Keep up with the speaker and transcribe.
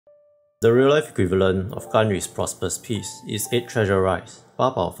The real-life equivalent of Ganyu's Prosperous piece is 8 treasure rice,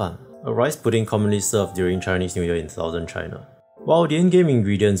 Pa Bao Fan, a rice pudding commonly served during Chinese New Year in southern China. While the in-game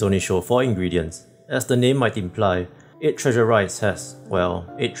ingredients only show 4 ingredients, as the name might imply, 8 treasure rice has,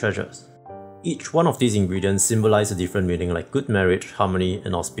 well, 8 treasures. Each one of these ingredients symbolize a different meaning like good marriage, harmony,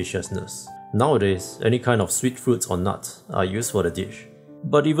 and auspiciousness. Nowadays, any kind of sweet fruits or nuts are used for the dish.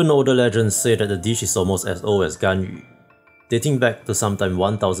 But even older legends say that the dish is almost as old as Ganyu, dating back to sometime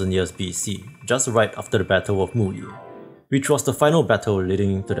 1000 years BC, just right after the Battle of Muyi, which was the final battle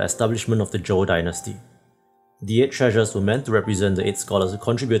leading to the establishment of the Zhou dynasty. The 8 treasures were meant to represent the 8 scholars who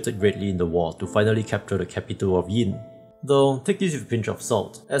contributed greatly in the war to finally capture the capital of Yin. Though, take this with a pinch of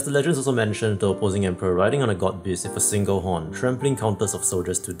salt, as the legends also mention the opposing emperor riding on a god beast with a single horn, trampling counters of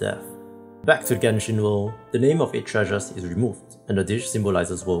soldiers to death. Back to the Genshin world, the name of 8 treasures is removed, and the dish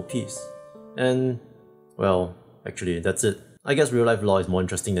symbolizes world peace. And, well, actually that's it. I guess real life lore is more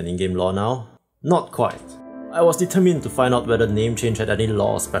interesting than in-game lore now? Not quite. I was determined to find out whether the name change had any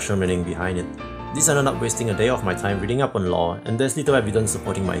lore or special meaning behind it. This ended up wasting a day of my time reading up on lore, and there's little evidence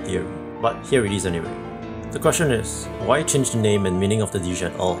supporting my theory, but here it is anyway. The question is, why change the name and meaning of the dish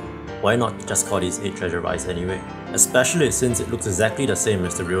at all? Why not just call these 8 treasure rice anyway? Especially since it looks exactly the same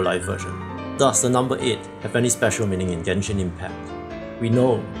as the real life version. Does the number 8 have any special meaning in Genshin Impact? We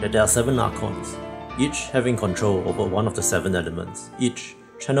know that there are 7 Archons, each having control over one of the 7 elements, each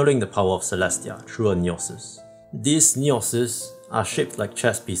channeling the power of Celestia through a Neosis. These Neosis are shaped like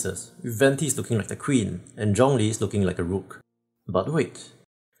chess pieces, with Venti's looking like the queen and Zhongli's looking like a rook. But wait,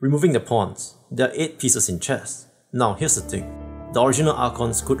 removing the pawns, there are 8 pieces in chess. Now here's the thing, the original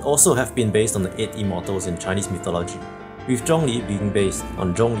Archons could also have been based on the 8 Immortals in Chinese mythology, with Zhongli being based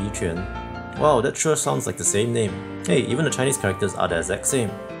on Zhongli Quan. Wow, that sure sounds like the same name. Hey, even the Chinese characters are the exact same.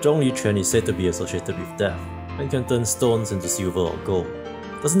 Zhongli Quan is said to be associated with death, and can turn stones into silver or gold.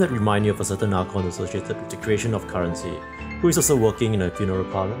 Doesn't that remind you of a certain Archon associated with the creation of currency, who is also working in a funeral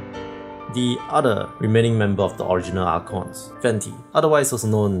parlor? The other remaining member of the original Archons, Venti, otherwise also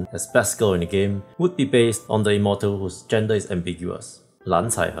known as best girl in the game, would be based on the immortal whose gender is ambiguous, Lan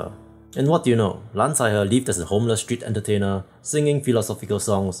Caihe. And what do you know, Lan Caihe lived as a homeless street entertainer, singing philosophical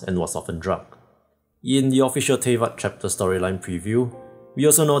songs and was often drunk. In the official Teyvat chapter storyline preview, we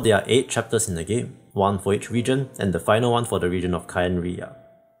also know there are 8 chapters in the game, 1 for each region and the final one for the region of Khaenri'ah.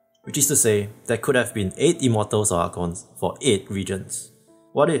 Which is to say, there could have been 8 Immortals or Archons for 8 regions.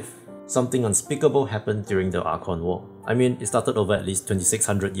 What if something unspeakable happened during the Archon War? I mean, it started over at least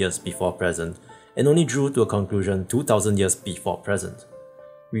 2600 years before present, and only drew to a conclusion 2000 years before present.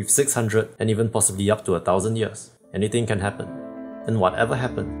 With 600 and even possibly up to 1000 years, anything can happen. And whatever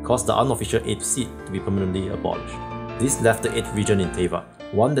happened caused the unofficial 8th seat to be permanently abolished. This left the 8th region in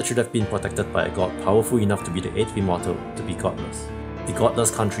Teyvat, one that should have been protected by a god powerful enough to be the 8th Immortal, to be godless. The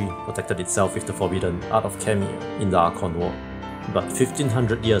godless country protected itself with the forbidden art of Khaenri'ah in the Archon War. But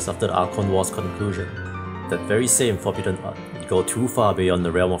 1500 years after the Archon War's conclusion, that very same forbidden art would go too far beyond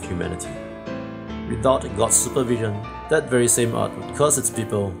the realm of humanity. Without a god's supervision, that very same art would curse its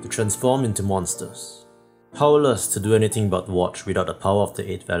people to transform into monsters. Powerless to do anything but watch without the power of the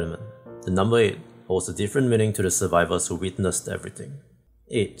 8th element, the number 8 holds a different meaning to the survivors who witnessed everything.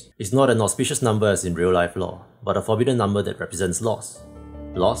 8 is not an auspicious number as in real life lore, but a forbidden number that represents loss.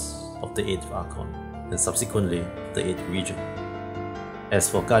 Loss of the 8th Archon, and subsequently the 8th region. As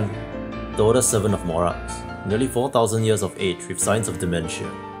for Ganyu, the oldest servant of monarchs, nearly 4000 years of age with signs of dementia,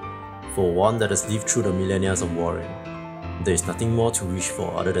 for one that has lived through the millennia of warring, there is nothing more to wish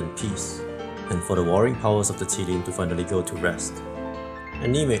for other than peace, and for the warring powers of the Tilin to finally go to rest.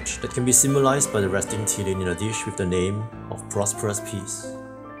 An image that can be symbolized by the resting Tilin in a dish with the name of Prosperous Peace.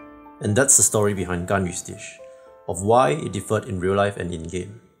 And that's the story behind Ganyu's dish, of why it differed in real life and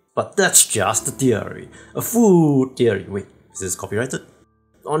in-game. But that's just a theory, a food theory. Wait, is this copyrighted?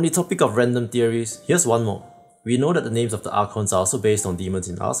 On the topic of random theories, here's one more. We know that the names of the Archons are also based on demons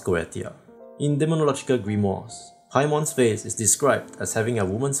in Ars Goetia. In demonological grimoires, Paimon's face is described as having a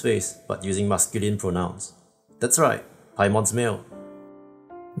woman's face but using masculine pronouns. That's right, Paimon's male.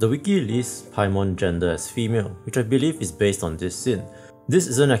 The wiki lists Paimon's gender as female, which I believe is based on this sin. This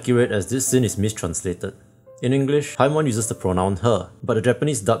isn't accurate as this sin is mistranslated. In English, Paimon uses the pronoun her, but the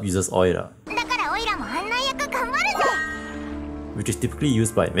Japanese dub uses oira, which is typically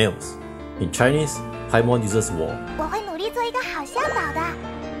used by males. In Chinese, Paimon uses wo,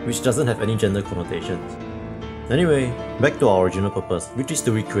 which doesn't have any gender connotations. Anyway, back to our original purpose, which is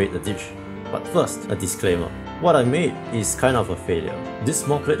to recreate the dish. But first, a disclaimer. What I made is kind of a failure. This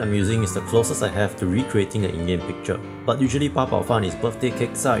small plate I'm using is the closest I have to recreating an in-game picture, but usually Pa Bao Fan is birthday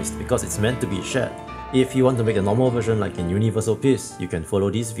cake sized because it's meant to be shared. If you want to make a normal version like in Universal Peace, you can follow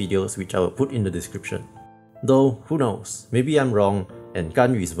these videos which I will put in the description. Though, who knows, maybe I'm wrong and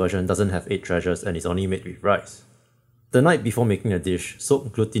Ganyu's version doesn't have 8 treasures and is only made with rice. The night before making a dish,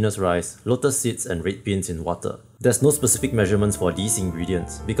 soak glutinous rice, lotus seeds and red beans in water. There's no specific measurements for these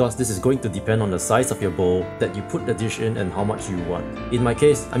ingredients because this is going to depend on the size of your bowl that you put the dish in and how much you want. In my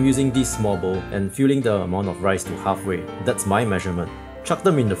case, I'm using this small bowl and filling the amount of rice to halfway. That's my measurement. Chuck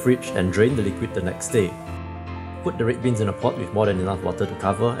them in the fridge and drain the liquid the next day. Put the red beans in a pot with more than enough water to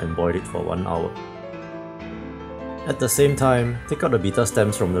cover and boil it for 1 hour. At the same time, take out the bitter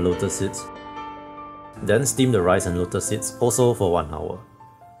stems from the lotus seeds. Then steam the rice and lotus seeds also for 1 hour.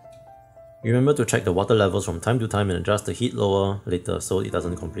 Remember to check the water levels from time to time and adjust the heat lower later so it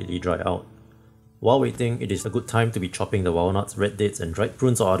doesn't completely dry out. While waiting, it is a good time to be chopping the walnuts, red dates and dried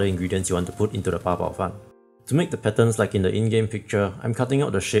prunes or other ingredients you want to put into the pa bao fan. To make the patterns like in the in-game picture, I'm cutting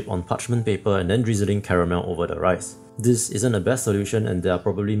out the shape on parchment paper and then drizzling caramel over the rice. This isn't the best solution and there are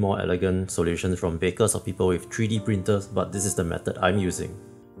probably more elegant solutions from bakers or people with 3D printers, but this is the method I'm using.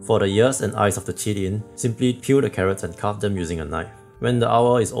 For the ears and eyes of the chilin, simply peel the carrots and carve them using a knife. When the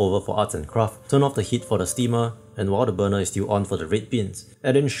hour is over for arts and craft, turn off the heat for the steamer, and while the burner is still on for the red beans,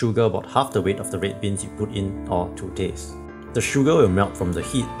 add in sugar about half the weight of the red beans you put in or to taste. The sugar will melt from the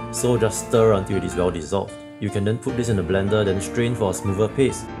heat, so just stir until it is well dissolved. You can then put this in a blender, then strain for a smoother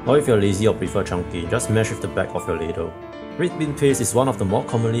paste, or if you're lazy or prefer chunky, just mash with the back of your ladle. Red bean paste is one of the more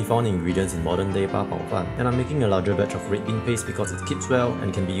commonly found ingredients in modern day pa bao fan, and I'm making a larger batch of red bean paste because it keeps well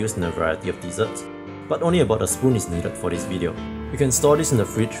and can be used in a variety of desserts. But only about a spoon is needed for this video. You can store this in the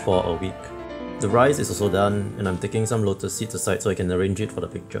fridge for a week. The rice is also done, and I'm taking some lotus seeds aside so I can arrange it for the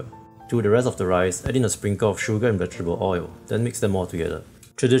picture. To the rest of the rice, add in a sprinkle of sugar and vegetable oil, then mix them all together.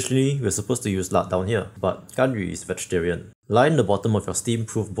 Traditionally, we're supposed to use lard down here, but Ganyu is vegetarian. Line the bottom of your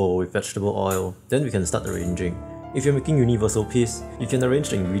steam-proof bowl with vegetable oil, then we can start arranging. If you're making Universal Peace, you can arrange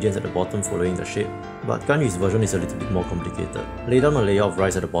the ingredients at the bottom following the shape, but Ganyu's version is a little bit more complicated. Lay down a layer of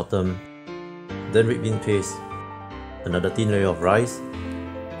rice at the bottom, then red bean paste, another thin layer of rice,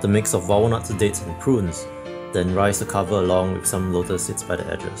 the mix of walnuts, dates and prunes, then rice to cover along with some lotus seeds by the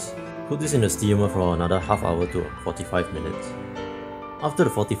edges. Put this in the steamer for another half hour to 45 minutes. After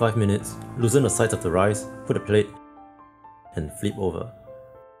the 45 minutes, loosen the sides of the rice, put a plate, and flip over.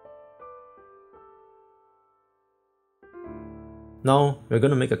 Now, we're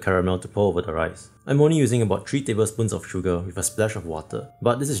gonna make a caramel to pour over the rice. I'm only using about 3 tablespoons of sugar with a splash of water,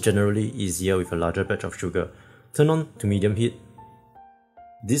 but this is generally easier with a larger batch of sugar. Turn on to medium heat.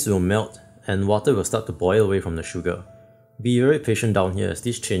 This will melt, and water will start to boil away from the sugar. Be very patient down here as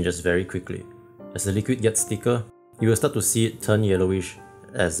this changes very quickly. As the liquid gets thicker, you will start to see it turn yellowish,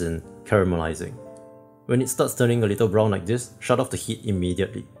 as in caramelizing. When it starts turning a little brown like this, shut off the heat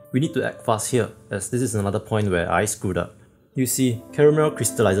immediately. We need to act fast here, as this is another point where I screwed up. You see, caramel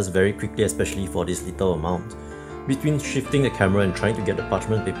crystallizes very quickly, especially for this little amount. Between shifting the camera and trying to get the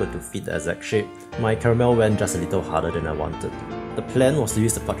parchment paper to fit the exact shape, my caramel went just a little harder than I wanted. The plan was to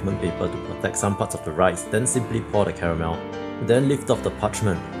use the parchment paper to protect some parts of the rice, then simply pour the caramel, then lift off the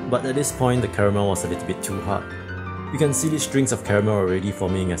parchment, but at this point the caramel was a little bit too hard. You can see these strings of caramel already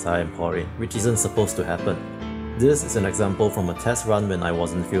forming as I am pouring, which isn't supposed to happen. This is an example from a test run when I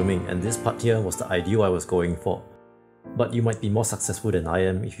wasn't filming, and this part here was the ideal I was going for. But you might be more successful than I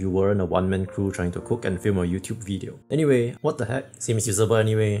am if you weren't a one-man crew trying to cook and film a YouTube video. Anyway, what the heck, seems usable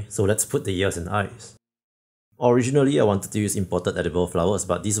anyway, so let's put the ears and eyes. Originally I wanted to use imported edible flowers,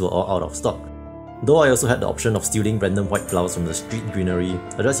 but these were all out of stock. Though I also had the option of stealing random white flowers from the street greenery,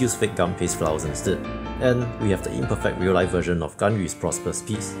 I just used fake gum paste flowers instead. And we have the imperfect real-life version of Ganyu's Prosperous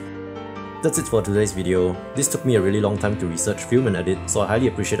piece. That's it for today's video. This took me a really long time to research, film and edit, so I highly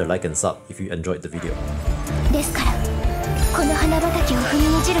appreciate a like and sub if you enjoyed the video. ですから、この花畑を踏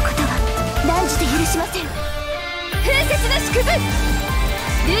みにじることは断じて許しません。風雪の祝福、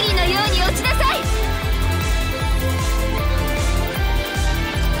瑠璃のように落ちなさい。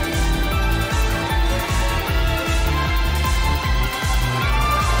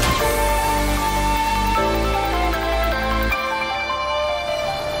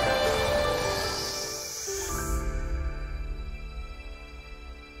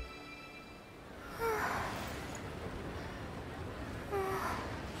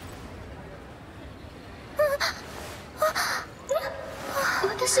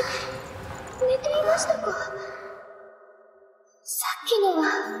私、寝ていましたか？さっきのは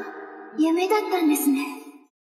夢だったんですね。